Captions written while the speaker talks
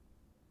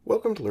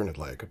Welcome to Learned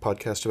Lag, a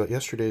podcast about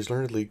yesterday's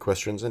Learned League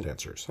questions and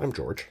answers. I'm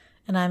George.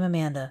 And I'm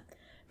Amanda.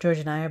 George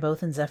and I are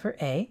both in Zephyr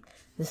A.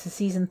 This is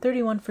season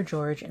 31 for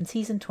George and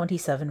season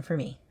 27 for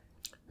me.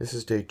 This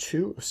is day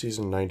 2 of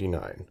season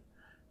 99.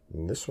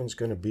 And this one's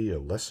going to be a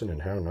lesson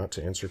in how not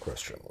to answer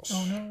questions.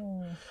 Oh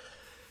no.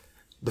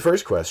 The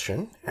first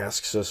question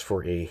asks us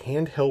for a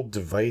handheld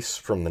device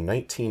from the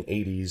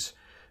 1980s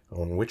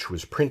on which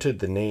was printed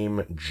the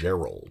name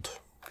Gerald.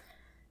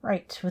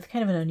 Right, with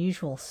kind of an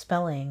unusual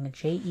spelling,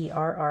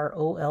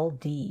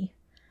 Jerrold.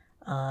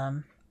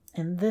 And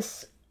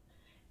this,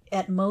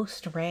 at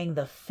most, rang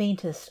the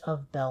faintest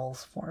of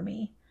bells for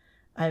me.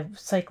 I've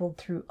cycled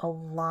through a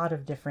lot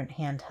of different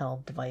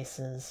handheld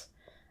devices.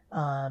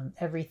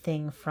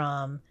 Everything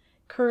from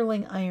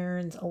curling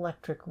irons,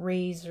 electric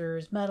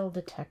razors, metal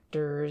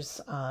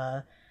detectors,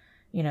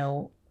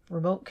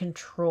 remote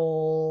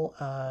control,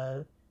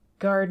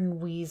 garden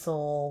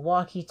weasel,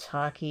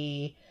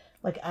 walkie-talkie.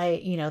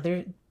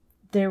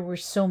 There were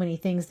so many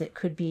things that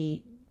could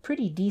be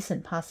pretty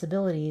decent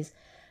possibilities,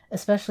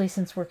 especially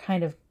since we're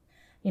kind of,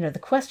 the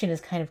question is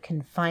kind of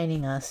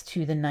confining us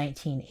to the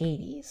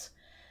 1980s.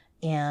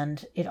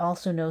 And it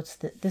also notes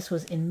that this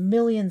was in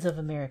millions of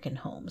American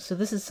homes. So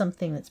this is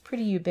something that's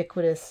pretty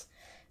ubiquitous,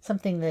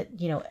 something that,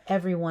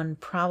 everyone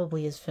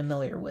probably is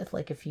familiar with.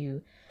 Like if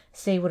you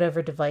say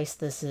whatever device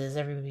this is,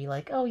 everybody would be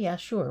like, oh yeah,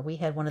 sure, we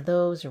had one of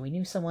those, or we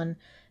knew someone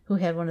who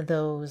had one of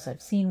those,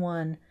 I've seen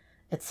one,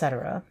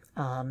 etc.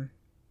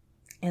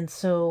 And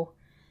so,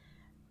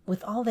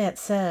 with all that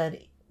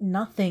said,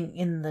 nothing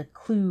in the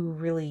clue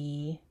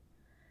really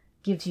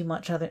gives you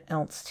much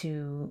else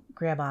to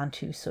grab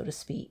onto, so to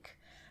speak.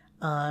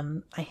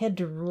 I had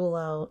to rule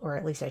out, or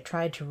at least I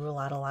tried to rule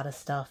out a lot of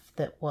stuff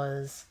that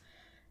was,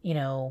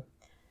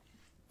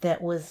 that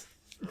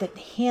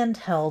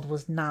handheld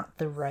was not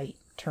the right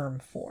term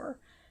for.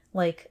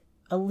 Like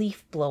a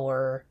leaf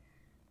blower,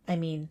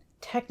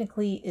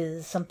 technically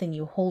is something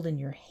you hold in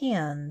your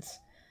hands,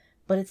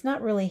 but it's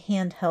not really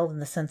handheld in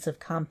the sense of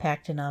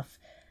compact enough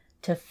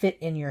to fit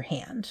in your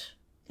hand,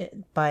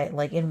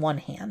 in one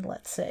hand,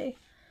 let's say.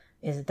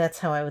 That's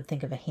how I would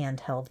think of a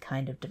handheld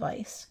kind of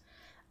device.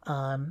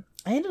 I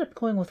ended up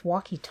going with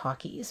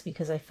walkie-talkies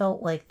because I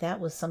felt like that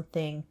was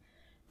something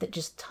that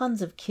just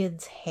tons of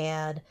kids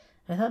had.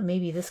 I thought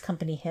maybe this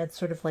company had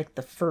sort of like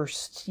the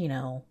first,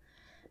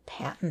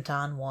 patent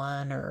on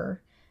one,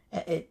 or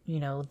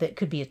that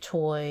could be a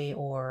toy,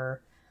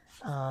 or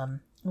it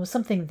was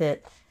something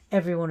that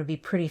everyone would be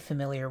pretty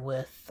familiar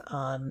with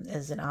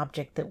as an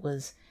object that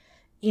was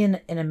in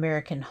an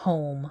American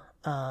home,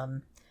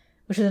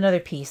 which is another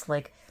piece.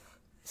 Like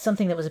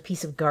something that was a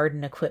piece of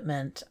garden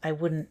equipment, I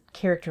wouldn't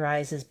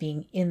characterize as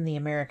being in the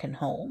American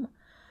home.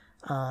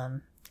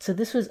 So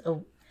this was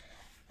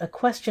a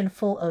question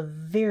full of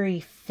very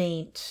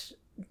faint,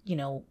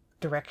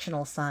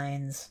 directional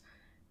signs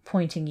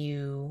pointing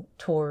you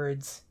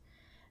towards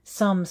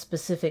some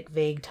specific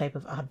vague type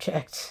of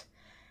object,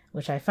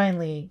 which I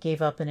finally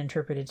gave up and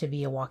interpreted to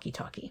be a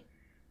walkie-talkie.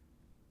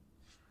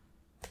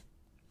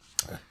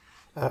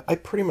 I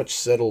pretty much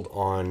settled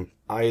on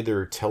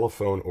either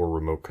telephone or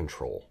remote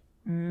control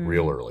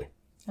real early.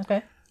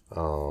 Okay.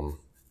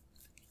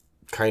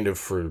 Kind of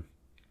for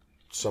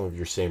some of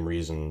your same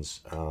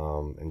reasons,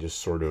 and just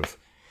sort of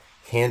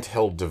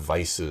handheld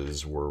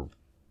devices were,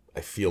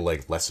 I feel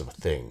like, less of a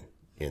thing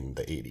in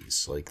the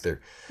 80s. Like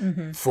they're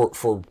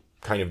for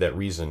kind of that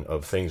reason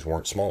of things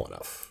weren't small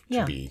enough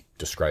to be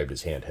described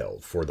as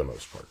handheld for the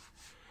most part.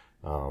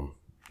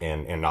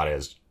 And not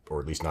as,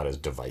 or at least not as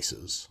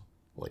devices.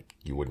 Like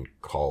you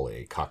wouldn't call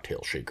a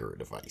cocktail shaker a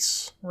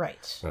device.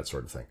 Right. That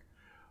sort of thing.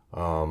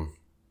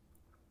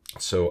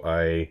 So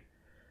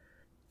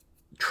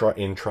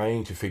in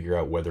trying to figure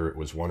out whether it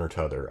was one or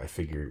t'other, I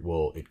figured,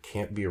 well, it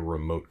can't be a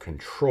remote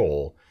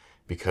control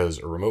because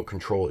a remote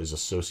control is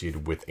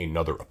associated with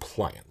another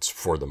appliance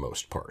for the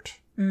most part.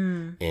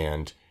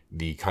 And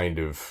the kind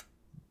of,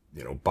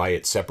 buy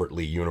it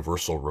separately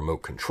universal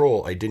remote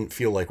control, I didn't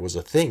feel like was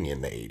a thing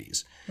in the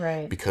 80s.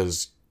 Right.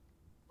 Because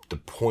the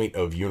point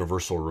of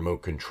universal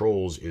remote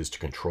controls is to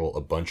control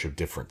a bunch of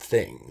different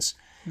things.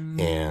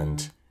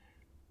 And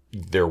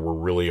there were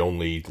really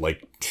only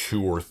like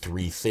 2 or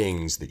 3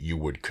 things that you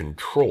would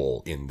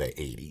control in the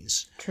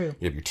 80s. True.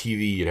 You'd have your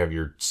TV, you'd have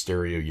your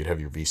stereo, you'd have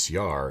your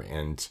VCR,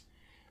 and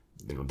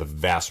the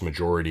vast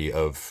majority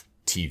of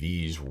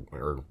TVs,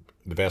 or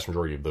the vast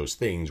majority of those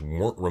things,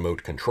 weren't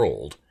remote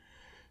controlled,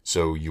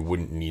 so you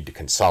wouldn't need to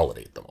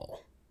consolidate them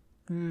all.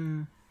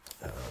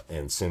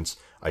 And since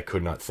I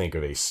could not think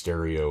of a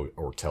stereo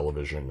or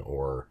television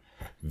or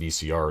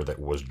VCR that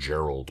was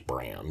Gerald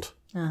brand,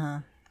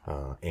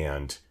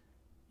 and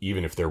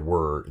even if there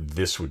were,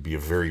 this would be a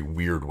very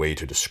weird way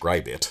to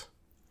describe it.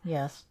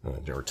 Yes.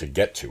 Or to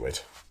get to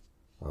it.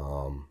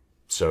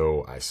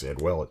 So I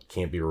said, well, it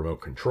can't be a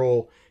remote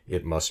control.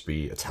 It must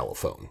be a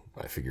telephone.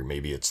 I figure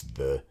maybe it's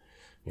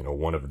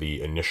one of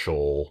the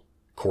initial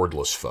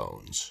cordless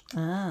phones.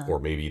 Or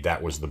maybe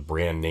that was the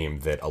brand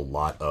name that a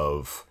lot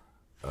of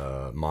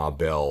Ma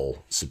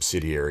Bell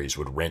subsidiaries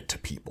would rent to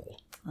people.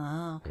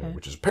 Okay.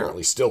 Which is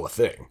apparently still a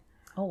thing.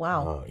 Oh,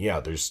 wow. Yeah,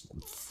 there's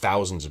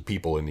thousands of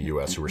people in the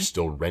U.S. who are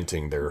still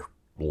renting their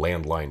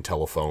landline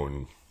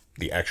telephone,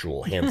 the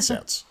actual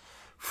handsets,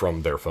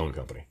 from their phone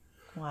company.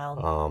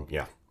 Wow.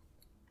 Yeah.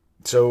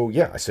 So,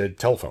 yeah, I said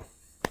telephone.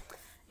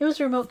 It was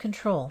remote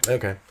control.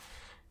 Okay.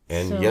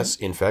 And yes,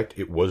 in fact,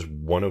 it was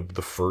one of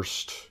the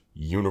first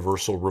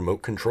universal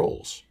remote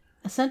controls.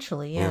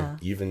 Essentially, yeah.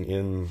 Even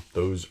in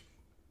those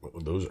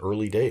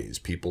early days,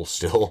 people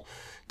still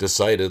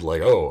decided,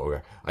 like,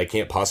 oh, I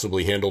can't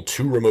possibly handle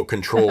 2 remote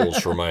controls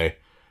for my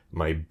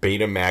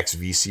Betamax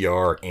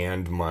VCR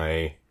and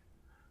my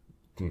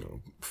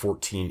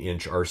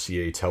 14-inch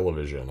RCA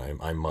television.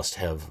 I must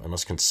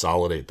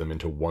consolidate them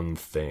into one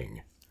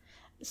thing.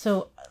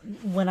 So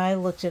when I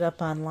looked it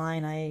up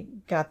online, I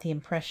got the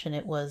impression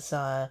it was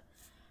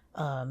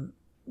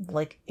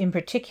like, in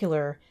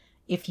particular,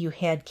 if you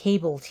had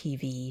cable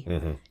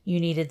TV, you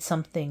needed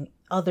something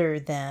other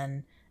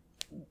than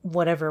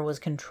whatever was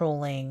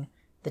controlling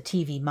the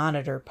TV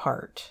monitor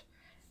part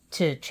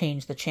to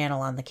change the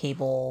channel on the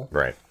cable,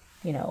 right?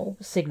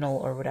 Signal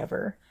or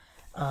whatever.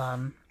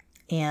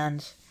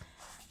 And,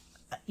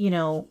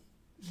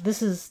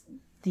 this is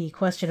the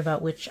question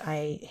about which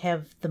I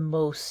have the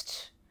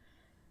most,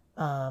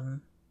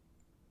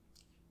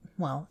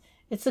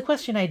 it's the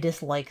question I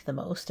dislike the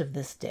most of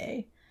this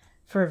day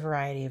for a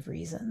variety of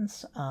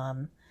reasons.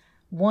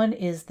 One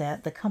is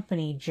that the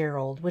company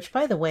Gerald, which,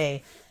 by the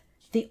way,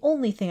 the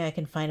only thing I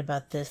can find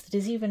about this that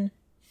is even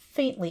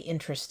faintly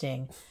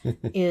interesting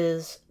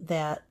is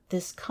that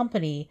this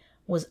company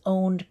was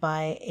owned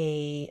by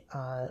a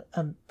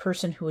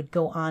person who would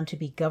go on to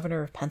be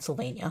governor of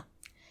Pennsylvania.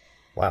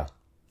 Wow.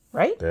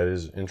 Right? That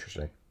is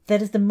interesting.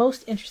 That is the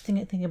most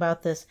interesting thing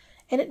about this,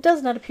 and it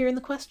does not appear in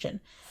the question.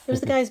 It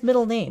was the guy's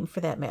middle name,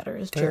 for that matter,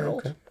 is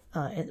Gerald,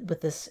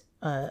 with this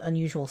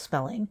unusual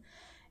spelling.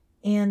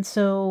 And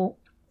so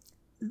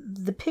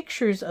the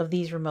pictures of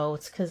these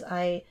remotes, because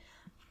I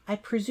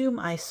presume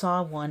I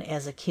saw one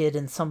as a kid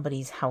in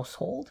somebody's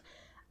household.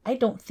 I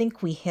don't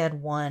think we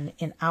had one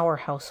in our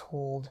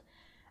household,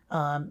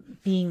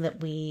 being that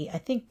I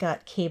think,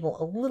 got cable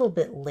a little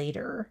bit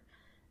later,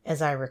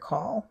 as I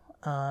recall.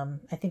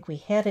 I think we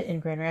had it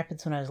in Grand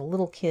Rapids when I was a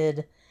little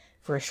kid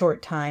for a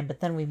short time, but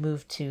then we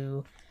moved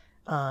to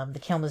the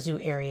Kalamazoo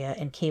area,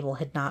 and cable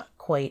had not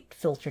quite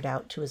filtered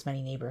out to as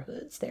many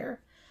neighborhoods there.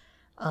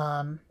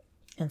 And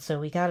so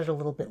we got it a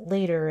little bit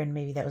later, and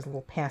maybe that was a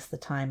little past the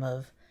time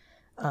of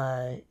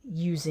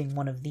using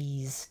one of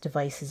these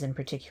devices in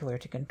particular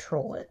to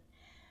control it.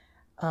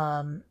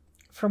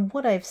 From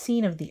what I've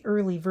seen of the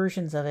early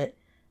versions of it,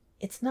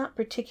 it's not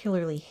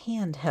particularly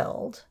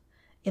handheld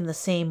in the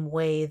same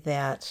way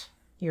that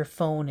your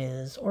phone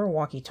is, or a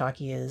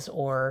walkie-talkie is,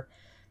 or,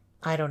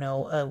 I don't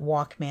know, a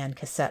Walkman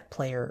cassette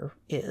player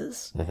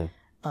is. That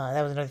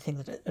was another thing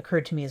that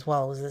occurred to me as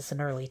well. Was this an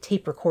early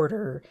tape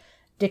recorder,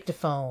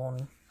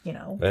 dictaphone,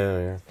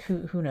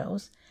 who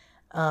knows?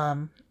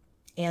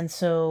 And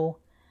so,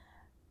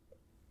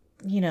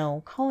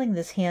 calling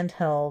this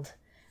handheld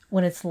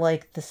when it's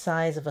like the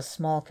size of a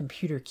small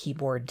computer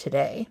keyboard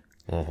today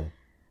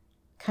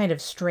kind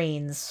of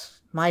strains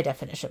my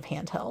definition of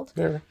handheld.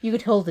 Yeah. You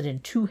could hold it in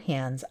 2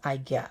 hands, I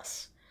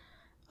guess.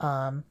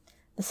 The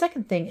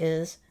second thing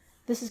is,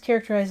 this is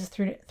characterized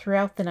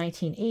throughout the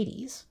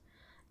 1980s,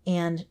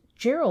 and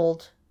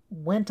Gerald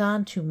went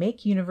on to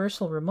make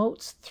universal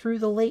remotes through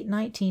the late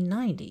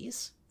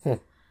 1990s.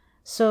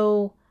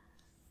 So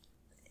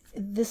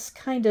this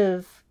kind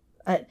of,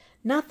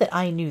 not that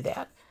I knew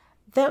that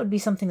would be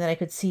something that I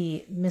could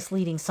see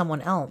misleading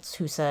someone else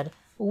who said,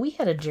 well, we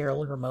had a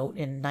Gerald remote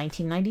in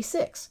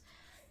 1996.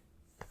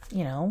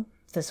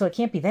 So it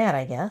can't be that,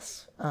 I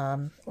guess.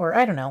 Or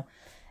I don't know.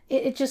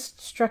 It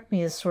just struck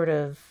me as sort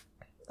of,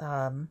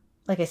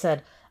 like I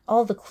said,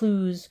 all the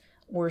clues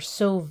were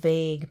so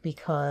vague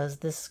because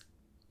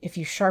if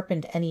you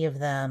sharpened any of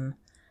them,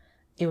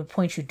 it would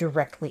point you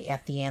directly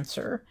at the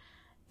answer,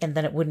 and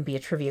then it wouldn't be a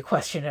trivia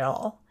question at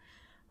all.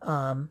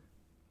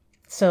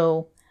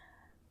 So,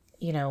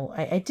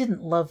 I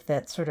didn't love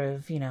that sort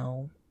of,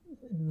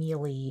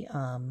 mealy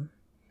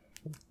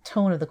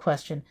tone of the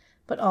question,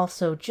 but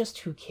also just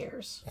who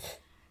cares?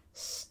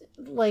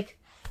 Like,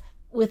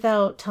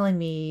 without telling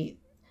me,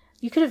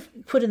 you could have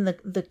put in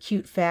the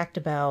cute fact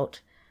about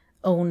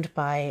owned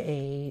by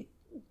a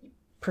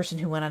person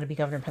who went on to be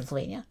governor of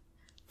Pennsylvania.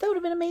 That would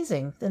have been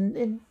amazing.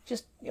 And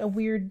just a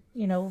weird,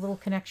 little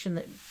connection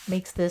that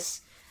makes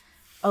this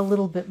a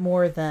little bit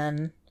more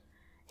than,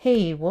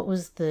 hey, what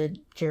was the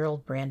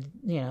Gerald brand,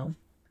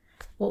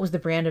 what was the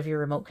brand of your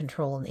remote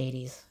control in the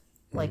 80s?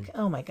 Like,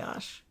 oh my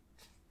gosh,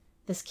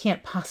 this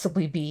can't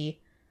possibly be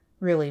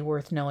really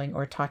worth knowing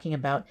or talking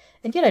about.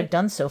 And yet I've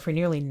done so for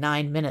nearly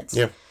 9 minutes.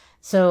 Yeah.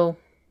 So,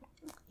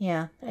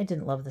 yeah, I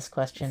didn't love this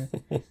question.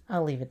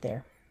 I'll leave it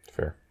there.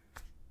 Fair.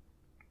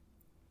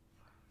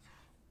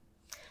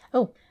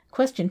 Oh,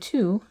 question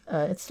 2.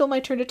 It's still my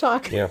turn to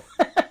talk. Yeah.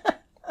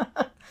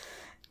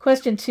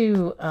 Question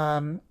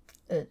 2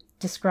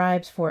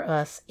 describes for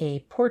us a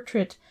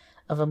portrait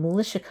of a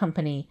militia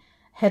company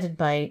headed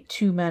by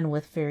 2 men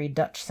with very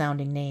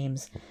Dutch-sounding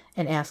names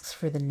and asks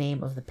for the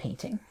name of the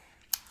painting.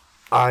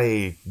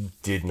 I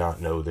did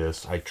not know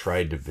this. I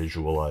tried to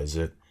visualize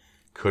it.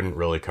 Couldn't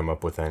really come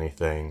up with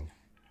anything.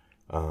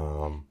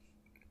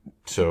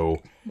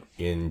 So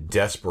in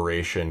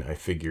desperation, I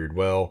figured,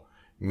 well,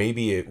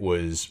 maybe it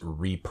was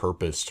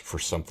repurposed for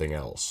something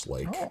else.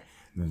 Like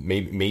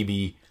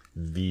maybe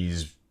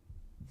these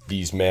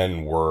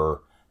men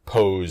were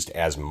posed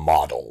as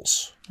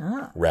models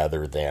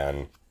rather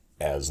than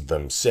as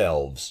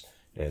themselves.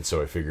 And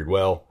so I figured,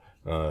 well,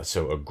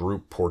 so a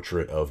group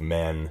portrait of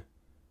men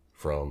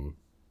from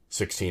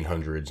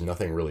 1600s,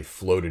 nothing really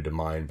floated to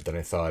mind. But then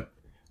I thought,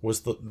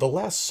 was the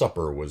Last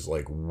Supper was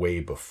like way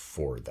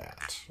before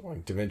that.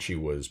 Like Da Vinci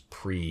was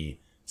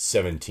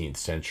pre-17th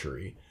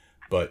century.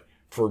 But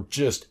for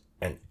just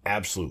an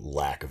absolute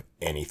lack of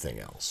anything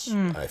else,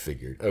 I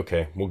figured,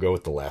 okay, we'll go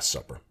with the Last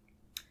Supper.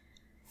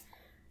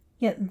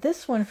 Yeah,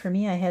 this one for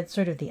me, I had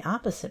sort of the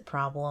opposite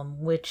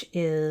problem, which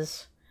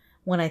is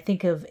when I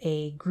think of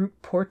a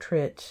group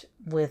portrait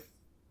with,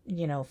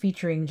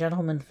 featuring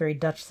gentlemen with very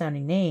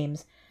Dutch-sounding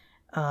names,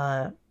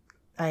 I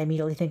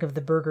immediately think of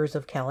the Burghers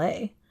of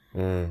Calais.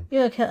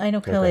 Yeah, I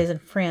know Calais is in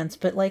France,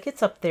 but like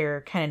it's up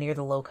there kind of near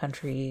the Low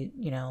Country,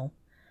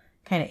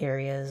 kind of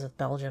areas of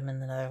Belgium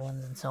and the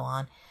Netherlands and so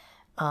on.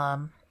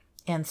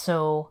 And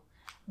so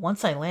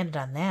once I landed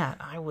on that,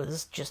 I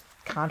was just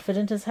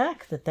confident as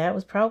heck that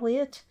was probably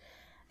it.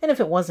 And if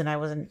it wasn't, I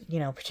wasn't,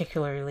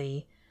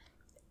 particularly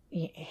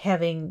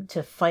having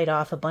to fight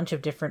off a bunch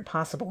of different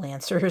possible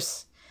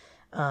answers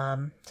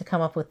to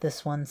come up with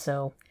this one.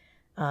 So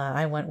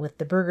I went with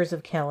the Burghers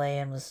of Calais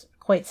and was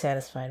quite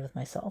satisfied with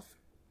myself.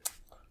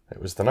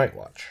 It was the Night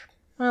Watch.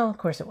 Well, of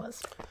course it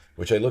was.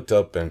 Which I looked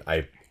up, and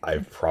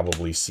I've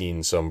probably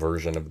seen some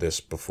version of this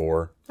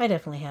before. I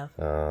definitely have.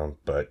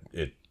 But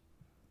it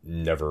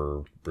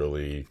never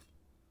really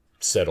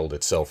settled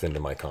itself into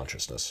my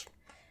consciousness.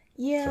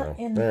 Yeah, so,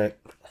 and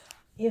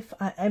if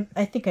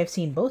I think I've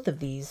seen both of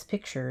these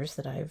pictures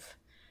that I've,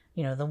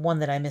 the one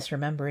that I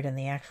misremembered and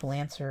the actual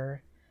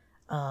answer,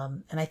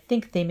 and I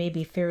think they may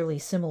be fairly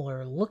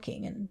similar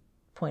looking in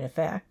point of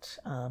fact,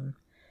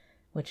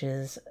 which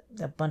is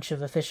a bunch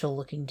of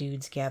official-looking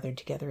dudes gathered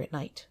together at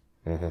night.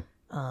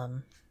 Mm-hmm.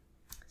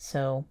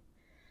 So,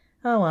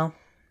 oh well,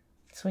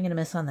 swing and a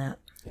miss on that.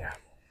 Yeah.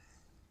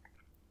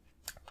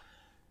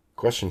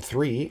 Question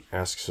 3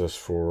 asks us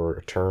for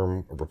a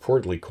term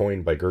reportedly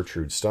coined by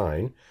Gertrude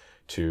Stein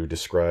to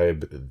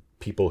describe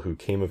people who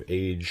came of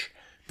age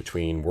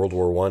between World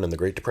War I and the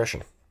Great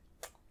Depression.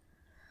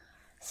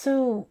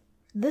 So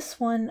this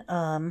one,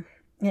 and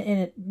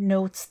it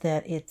notes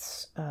that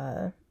it's,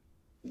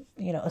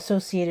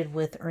 associated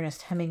with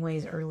Ernest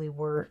Hemingway's early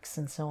works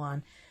and so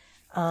on.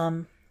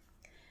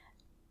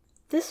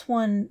 This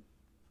one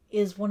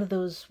is one of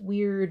those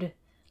weird,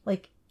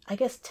 like, I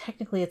guess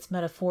technically it's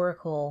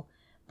metaphorical,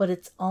 but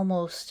it's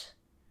almost,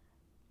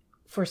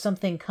 for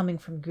something coming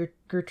from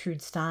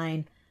Gertrude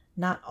Stein,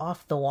 not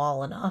off the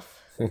wall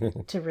enough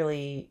to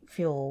really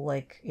feel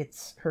like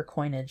it's her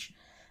coinage.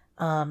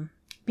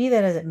 Be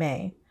that as it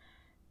may,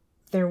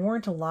 there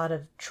weren't a lot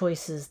of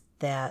choices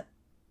that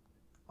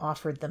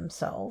offered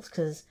themselves,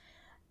 because,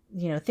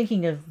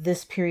 thinking of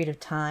this period of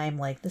time,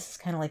 like, this is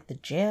kind of like the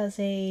Jazz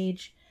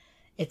Age.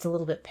 It's a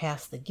little bit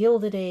past the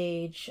Gilded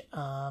Age.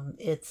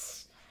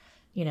 It's,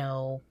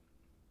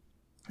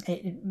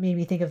 it made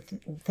me think of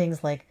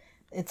things like,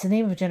 it's the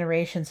name of a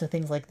generation, so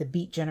things like the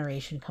Beat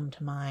Generation come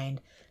to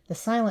mind. The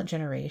Silent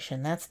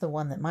Generation, that's the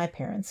one that my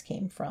parents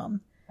came from.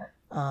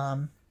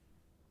 And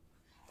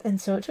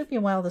so it took me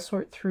a while to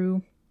sort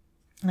through,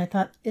 and I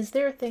thought, is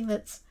there a thing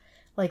that's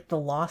like the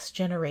Lost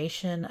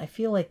Generation? I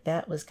feel like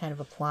that was kind of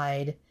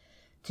applied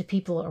to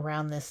people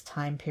around this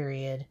time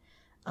period.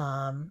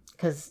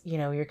 Because,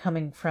 you're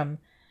coming from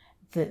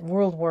the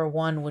World War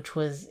I, which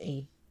was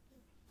a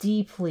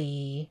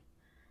deeply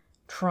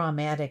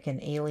traumatic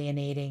and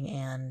alienating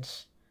and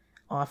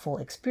awful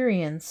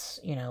experience,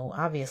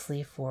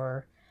 obviously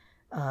for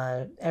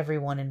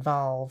everyone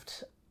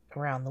involved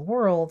around the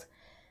world.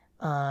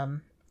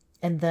 And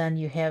then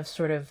you have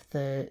sort of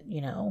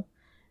the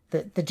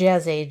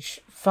Jazz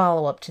Age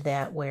follow-up to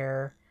that,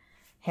 where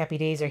happy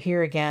days are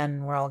here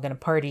again, we're all going to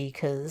party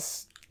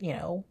because,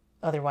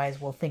 otherwise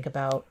we'll think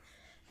about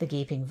the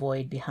gaping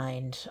void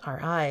behind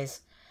our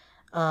eyes.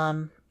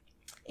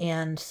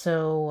 And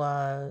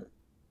so,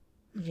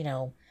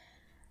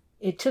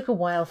 it took a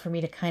while for me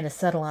to kind of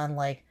settle on,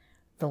 like,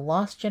 the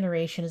Lost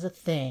Generation is a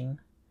thing.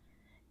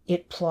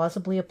 It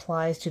plausibly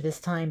applies to this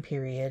time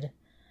period.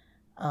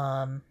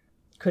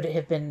 Could it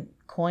have been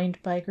coined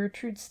by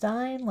Gertrude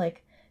Stein?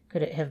 Like,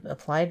 could it have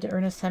applied to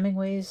Ernest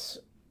Hemingway's,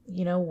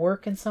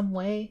 work in some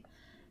way?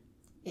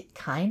 It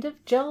kind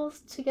of gels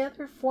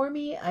together for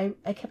me. I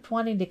kept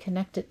wanting to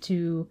connect it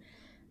to,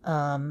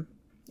 a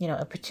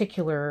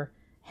particular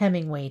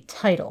Hemingway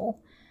title.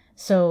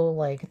 So,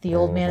 like, The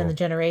Old Man and the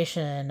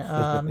Generation,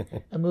 A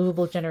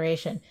Movable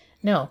Generation.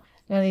 No,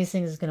 none of these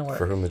things is going to work.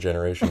 For Whom the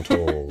Generation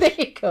Tolls. There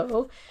you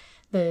go.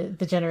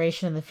 The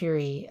Generation and the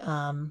Fury.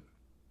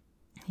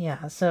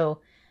 Yeah, so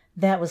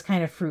that was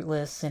kind of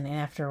fruitless, and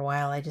after a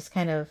while I just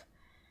kind of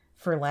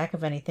for lack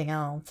of anything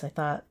else. I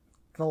thought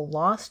the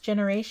lost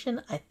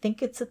generation, I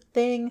think it's a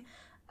thing.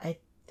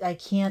 I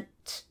can't,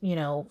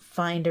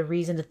 find a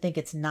reason to think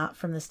it's not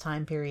from this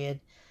time period.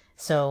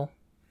 So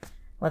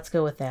let's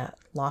go with that.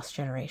 Lost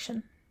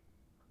generation.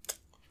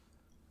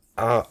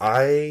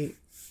 I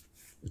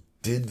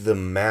did the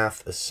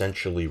math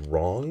essentially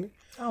wrong.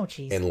 Oh,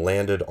 geez. And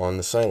landed on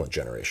the silent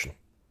generation.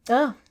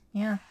 Oh,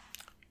 yeah.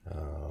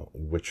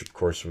 Which, of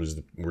course,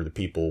 were the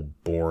people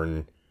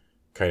born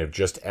kind of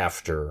just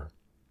after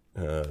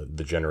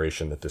the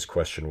generation that this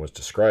question was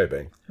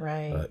describing.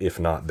 Right. If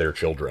not their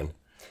children.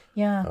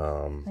 Yeah,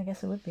 I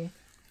guess it would be.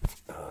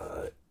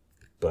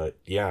 But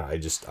yeah, I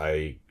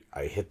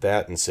hit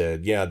that and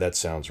said, yeah, that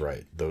sounds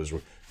right.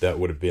 That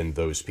would have been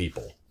those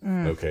people.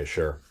 Okay,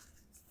 sure.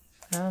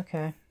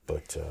 Okay.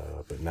 But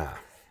nah.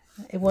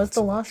 It was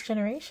the Lost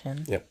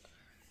Generation. Yep.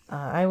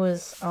 I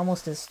was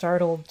almost as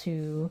startled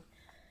to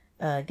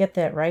get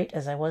that right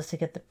as I was to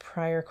get the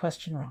prior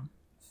question wrong.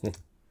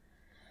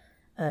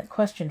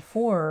 Question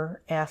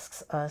 4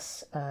 asks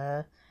us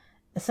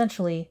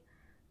essentially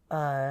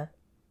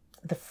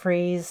the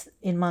phrase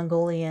in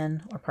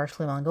Mongolian, or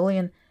partially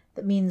Mongolian,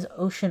 that means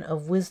ocean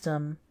of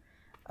wisdom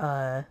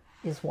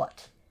is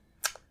what?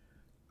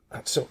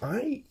 So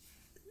I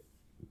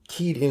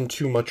keyed in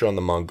too much on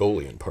the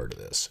Mongolian part of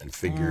this and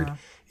figured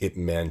it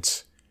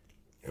meant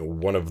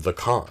one of the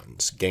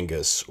Khans,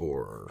 Genghis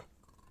or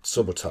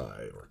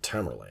Subutai or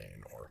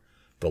Tamerlane or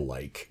the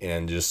like,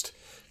 and just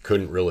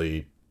couldn't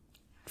really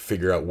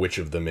figure out which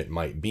of them it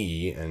might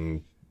be,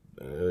 and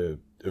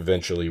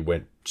eventually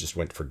went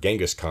for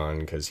Genghis Khan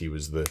because he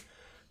was the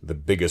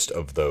biggest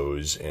of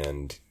those,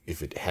 and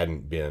if it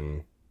hadn't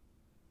been,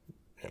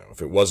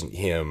 if it wasn't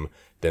him,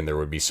 then there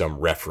would be some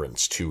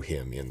reference to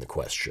him in the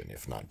question.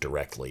 If not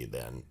directly,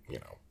 then,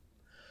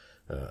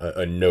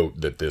 a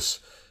note that this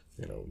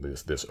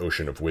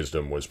ocean of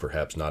wisdom was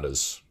perhaps not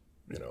as,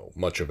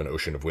 much of an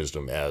ocean of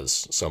wisdom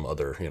as some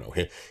other,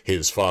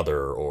 his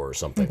father or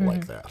something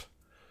like that.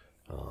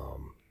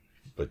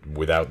 But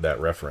without that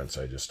reference,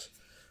 I just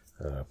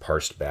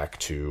parsed back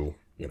to,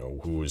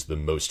 who was the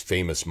most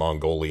famous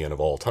Mongolian of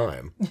all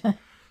time.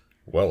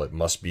 Well, it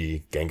must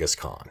be Genghis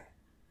Khan.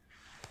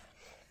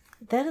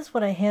 That is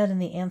what I had in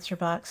the answer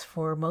box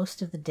for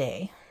most of the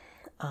day,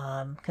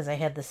 because I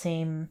had the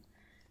same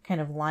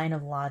kind of line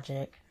of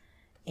logic,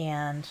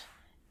 and,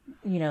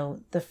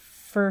 the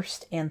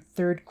first and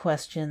third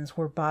questions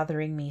were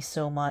bothering me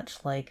so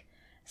much, like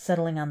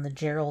settling on the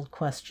Gerald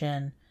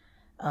question,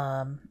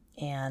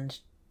 and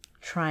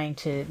trying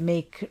to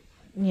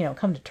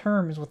come to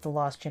terms with the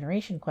Lost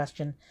Generation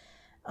question,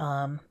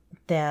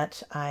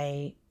 that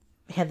I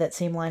had that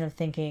same line of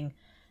thinking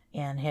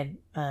and had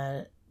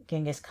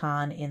Genghis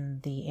Khan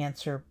in the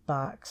answer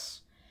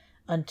box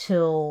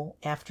until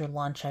after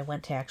lunch I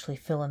went to actually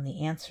fill in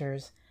the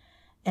answers.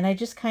 And I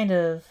just kind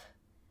of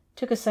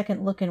took a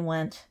second look and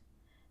went,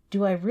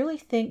 do I really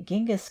think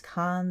Genghis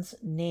Khan's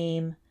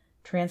name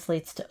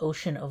translates to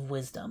Ocean of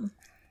Wisdom?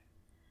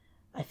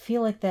 I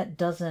feel like that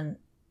doesn't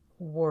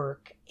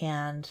work.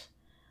 And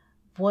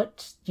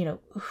what,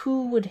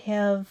 who would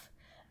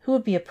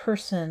be a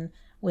person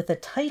with a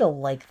title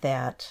like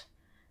that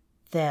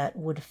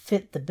would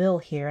fit the bill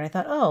here? And I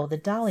thought, the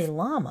Dalai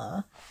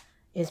Lama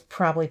is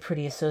probably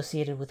pretty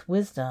associated with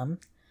wisdom.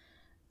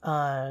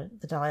 The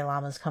Dalai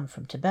Lamas come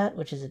from Tibet,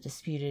 which is a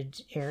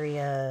disputed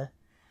area,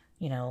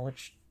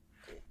 which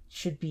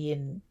should be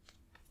in,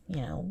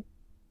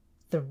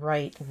 the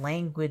right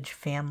language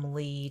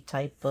family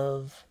type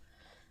of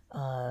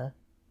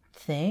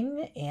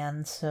thing.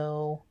 And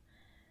so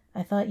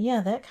I thought,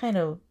 that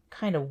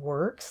kind of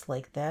works.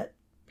 Like that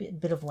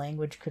bit of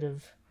language could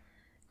have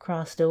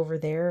crossed over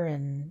there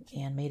and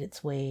made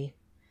its way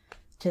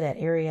to that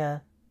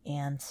area.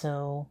 And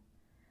so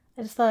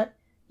I just thought,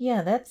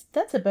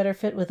 that's a better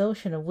fit with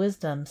Ocean of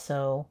Wisdom.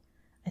 So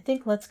I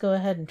think let's go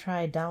ahead and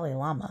try Dalai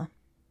Lama.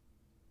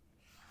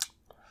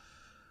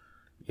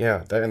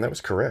 Yeah, that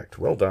was correct.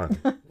 Well done.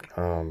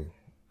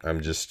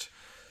 I'm just,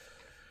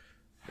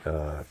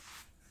 I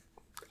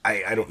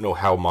don't know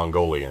how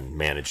Mongolian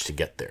managed to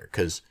get there,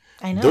 because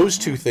those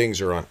two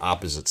things are on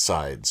opposite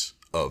sides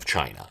of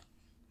China.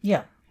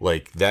 Yeah.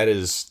 Like that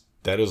is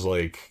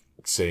like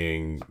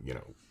saying,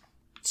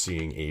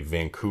 seeing a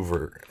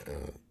Vancouver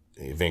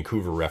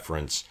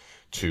reference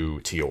to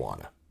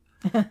Tijuana.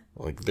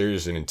 Like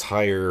there's an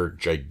entire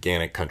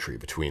gigantic country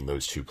between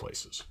those two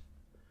places.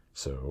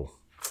 So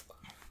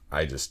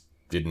I just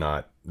did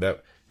not,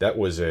 that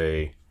was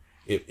it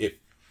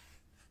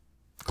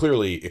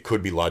clearly it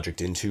could be logicked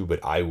into, but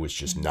I was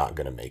just not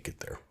going to make it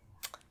there.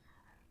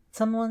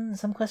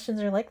 Some questions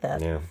are like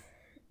that. Yeah.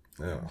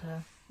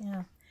 And,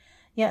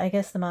 yeah, I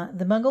guess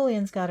the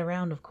Mongolians got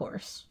around, of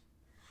course.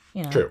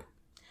 True.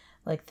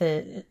 Like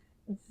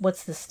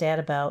what's the stat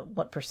about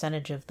what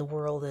percentage of the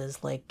world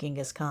is like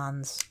Genghis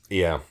Khan's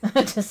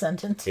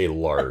descendant? A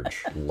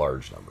large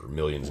number,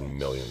 millions and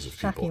millions of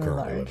people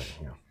currently living.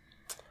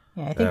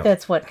 Yeah, I think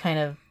that's what kind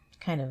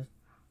of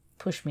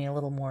pushed me a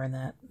little more in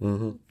that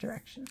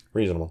direction.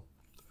 Reasonable.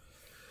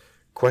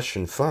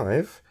 Question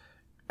 5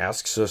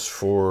 asks us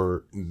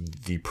for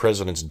the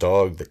president's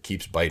dog that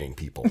keeps biting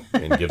people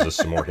and gives us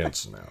some more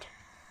hints on that.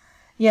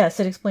 Yes,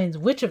 it explains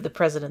which of the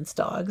president's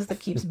dogs that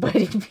keeps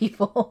biting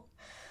people.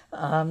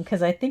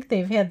 Because I think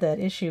they've had that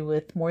issue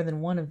with more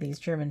than one of these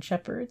German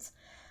Shepherds.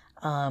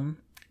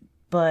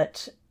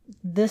 But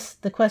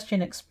the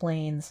question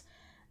explains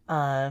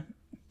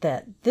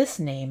that this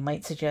name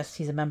might suggest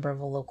he's a member of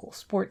a local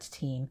sports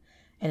team,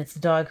 and it's the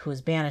dog who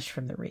was banished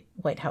from the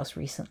White House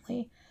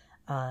recently.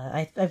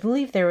 I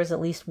believe there was at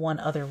least one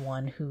other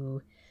one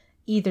who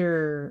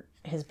either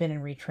has been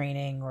in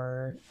retraining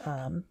or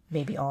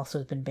maybe also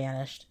has been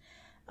banished.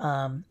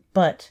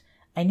 But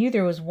I knew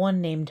there was one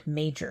named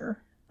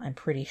Major, I'm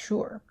pretty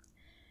sure.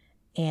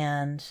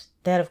 And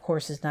that, of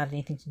course, is not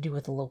anything to do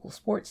with the local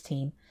sports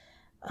team.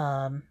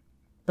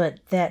 But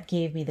that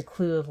gave me the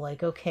clue of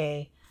like,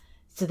 okay,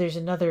 so there's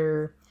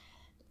another...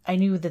 I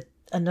knew that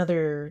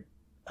another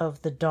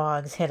of the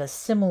dogs had a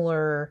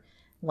similar,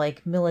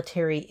 like,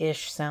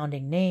 military-ish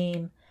sounding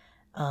name.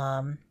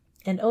 And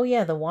oh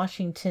yeah, the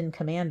Washington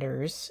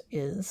Commanders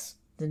is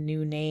the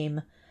new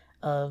name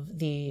of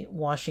the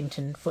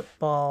Washington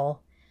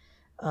football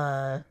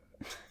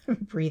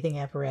breathing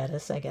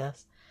apparatus, I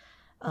guess.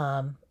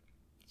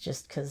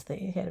 Just because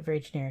they had a very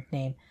generic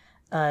name.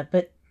 And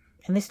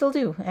they still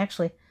do,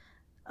 actually.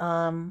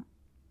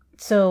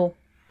 So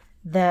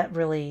that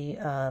really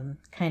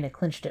kind of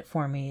clinched it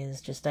for me,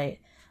 is just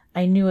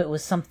I knew it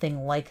was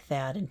something like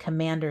that, and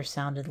Commander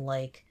sounded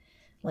like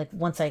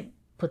once I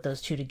put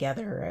those two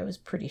together, I was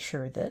pretty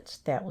sure that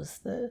that was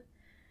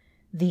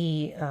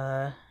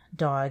the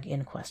dog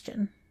in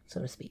question,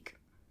 so to speak.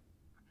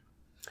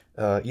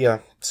 Yeah,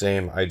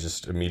 same. I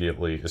just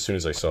immediately, as soon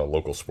as I saw a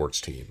local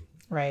sports team,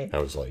 right, I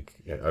was like,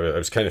 I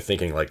was kind of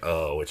thinking like,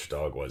 oh, which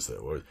dog was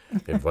that?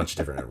 A bunch of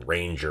different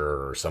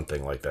Ranger or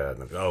something like that.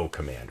 And oh,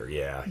 Commander,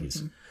 yeah,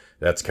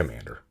 that's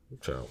Commander.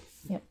 So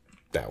yep.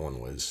 that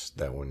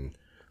one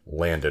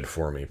landed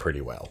for me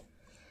pretty well.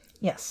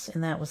 Yes,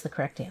 and that was the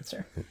correct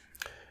answer.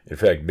 In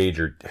fact,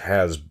 Major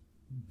has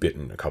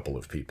bitten a couple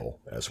of people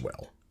as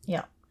well.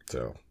 Yeah.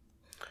 So.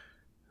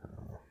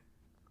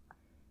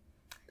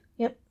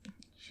 Yep. You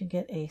should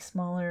get a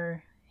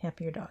smaller,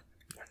 happier dog.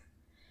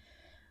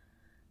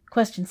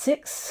 Question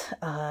 6,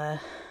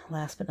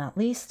 last but not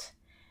least,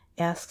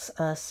 asks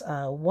us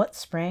what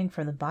sprang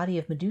from the body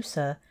of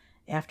Medusa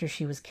after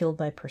she was killed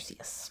by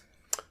Perseus.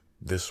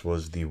 This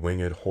was the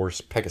winged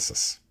horse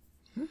Pegasus.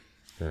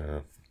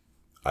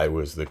 I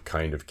was the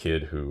kind of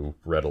kid who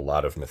read a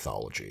lot of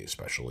mythology,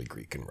 especially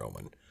Greek and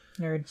Roman.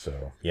 Nerd.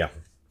 So, yeah.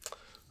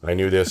 I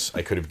knew this.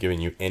 I could have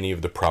given you any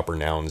of the proper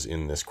nouns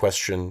in this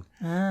question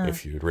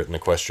if you'd written the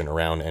question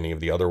around any of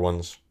the other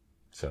ones.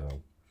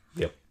 So,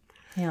 yep.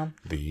 Yeah.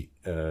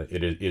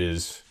 It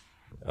is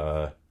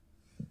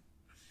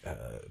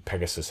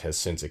Pegasus has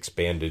since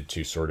expanded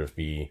to sort of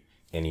be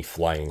any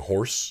flying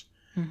horse.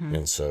 Mm-hmm.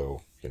 And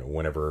so,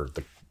 whenever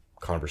the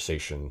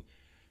conversation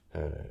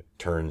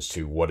turns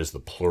to what is the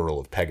plural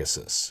of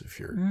Pegasus, if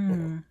you're,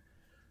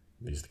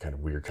 these are the kind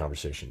of weird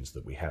conversations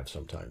that we have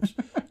sometimes.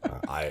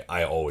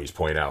 I always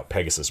point out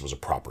Pegasus was a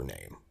proper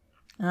name.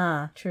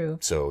 Ah, true.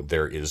 So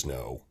there is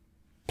no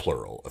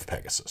plural of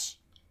Pegasus,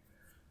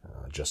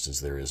 just as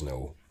there is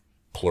no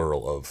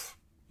plural of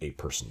a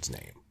person's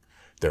name.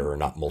 There are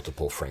not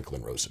multiple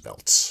Franklin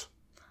Roosevelts.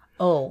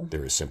 Oh.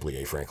 There is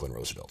simply a Franklin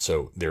Roosevelt.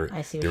 So there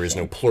is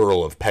no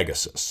plural of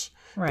Pegasus.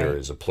 Right. There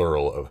is a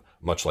plural of,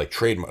 much like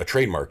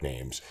trademark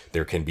names,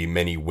 there can be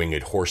many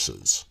winged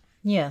horses.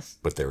 Yes.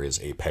 But there is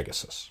a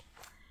Pegasus.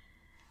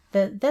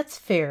 That's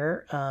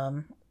fair.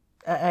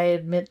 I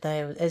admit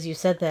that, as you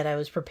said that, I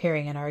was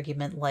preparing an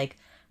argument like,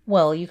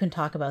 well, you can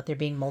talk about there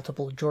being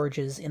multiple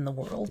Georges in the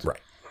world. Right.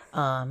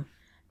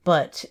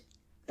 But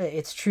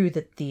it's true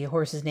that the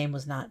horse's name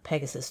was not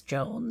Pegasus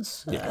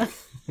Jones. Yeah.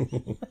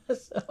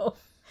 So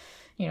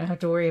you don't have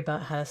to worry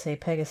about how to say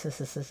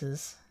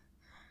Pegasus.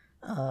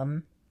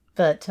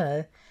 But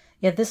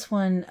this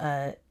one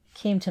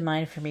came to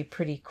mind for me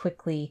pretty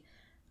quickly.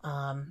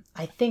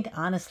 I think,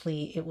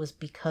 honestly, it was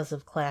because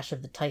of Clash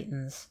of the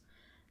Titans,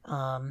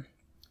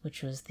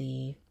 which was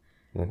the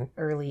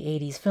early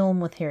 80s film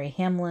with Harry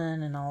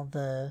Hamlin and all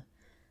the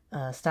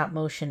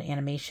stop-motion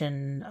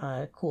animation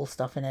cool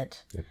stuff in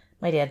it. Yep.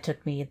 My dad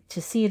took me to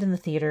see it in the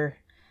theater.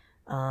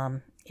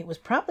 It was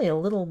probably a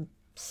little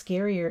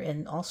scarier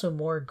and also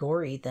more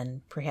gory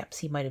than perhaps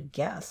he might have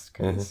guessed,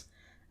 because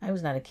I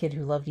was not a kid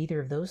who loved either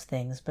of those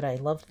things, but I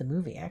loved the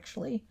movie,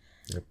 actually.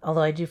 Yep.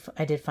 Although I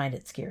did find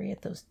it scary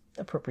at those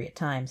appropriate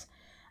times.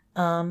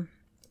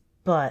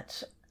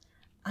 But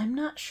I'm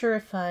not sure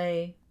if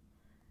I...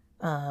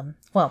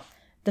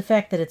 the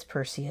fact that it's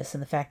Perseus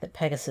and the fact that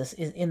Pegasus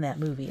is in that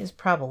movie is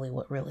probably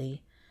what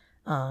really,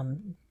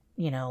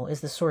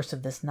 is the source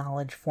of this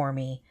knowledge for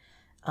me.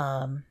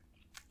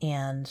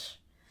 And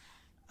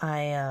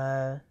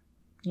I,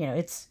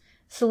 it's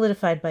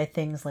solidified by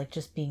things like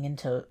just being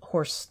into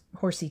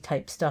horsey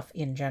type stuff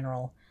in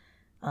general.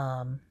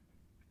 And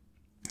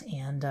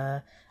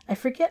I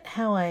forget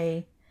how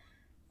I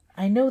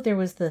know there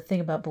was the thing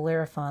about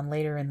Bellerophon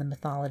later in the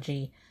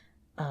mythology.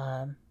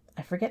 I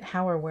I forget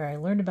how or where I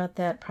learned about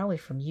that, probably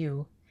from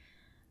you.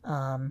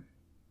 And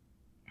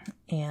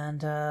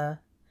I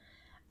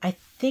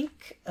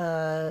think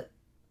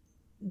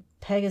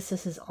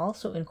Pegasus is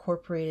also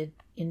incorporated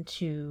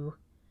into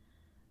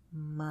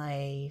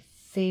my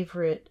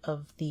favorite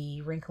of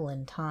the Wrinkle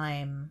in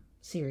Time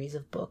series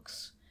of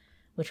books,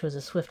 which was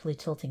A Swiftly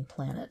Tilting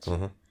Planet.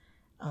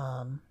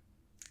 Mm-hmm.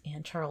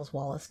 And Charles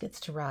Wallace gets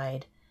to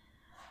ride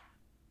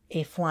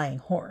a flying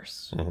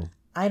horse. Mm-hmm.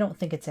 I don't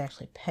think it's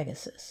actually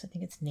Pegasus. I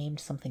think it's named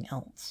something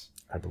else.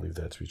 I believe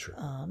that to be true.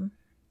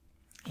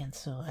 And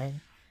so I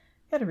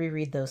got to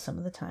reread those some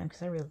of the time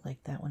because I really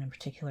like that one in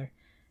particular.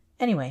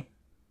 Anyway,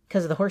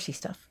 because of the horsey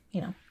stuff,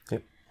 you know.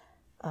 Yep.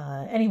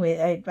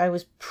 Anyway, I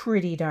was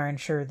pretty darn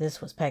sure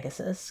this was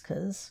Pegasus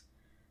because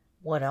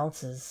what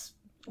else are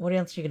you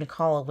going to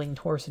call a winged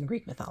horse in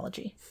Greek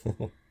mythology?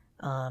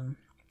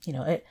 You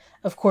know,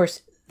 of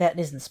course, that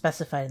isn't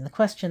specified in the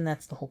question.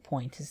 That's the whole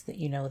point, is that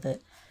you know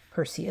that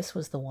Perseus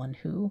was the one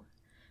who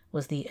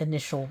was the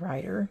initial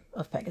rider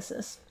of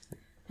Pegasus.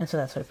 And so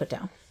that's what I put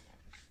down.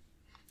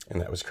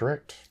 And that was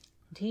correct.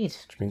 Indeed.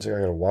 Which means I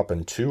got a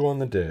whopping 2 on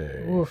the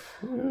day. Oof.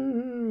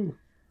 Woo.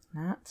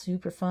 Not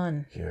super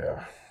fun.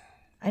 Yeah.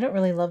 I don't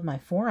really love my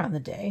 4 on the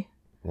day.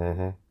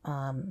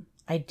 Mm-hmm.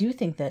 I do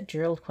think that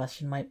Gerald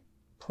question might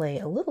play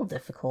a little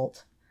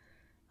difficult.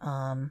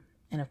 And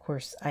of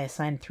course, I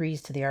assigned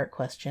 3s to the art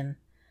question.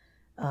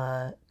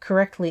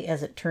 Correctly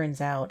as it turns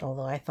out,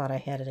 although I thought I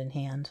had it in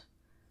hand.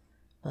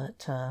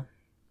 But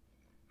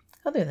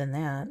other than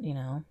that, you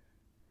know,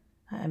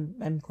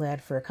 I'm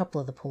glad for a couple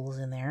of the pulls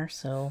in there,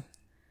 so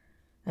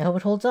I hope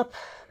it holds up.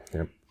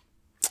 Yep.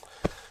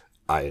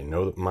 I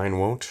know that mine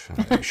won't.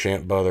 I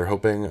shan't bother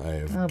hoping. I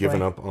have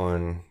given up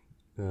on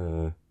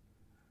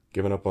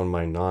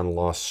my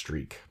non-loss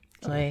streak.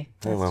 So,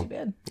 that's too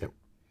bad. Yep.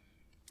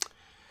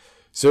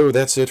 So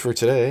that's it for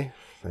today.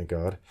 Thank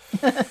God.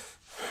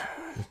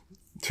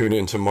 Tune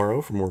in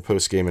tomorrow for more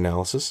post-game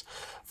analysis.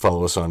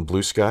 Follow us on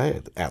Blue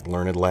Sky at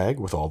Learned Lag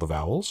with all the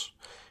vowels.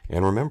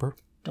 And remember,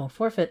 don't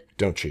forfeit.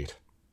 Don't cheat.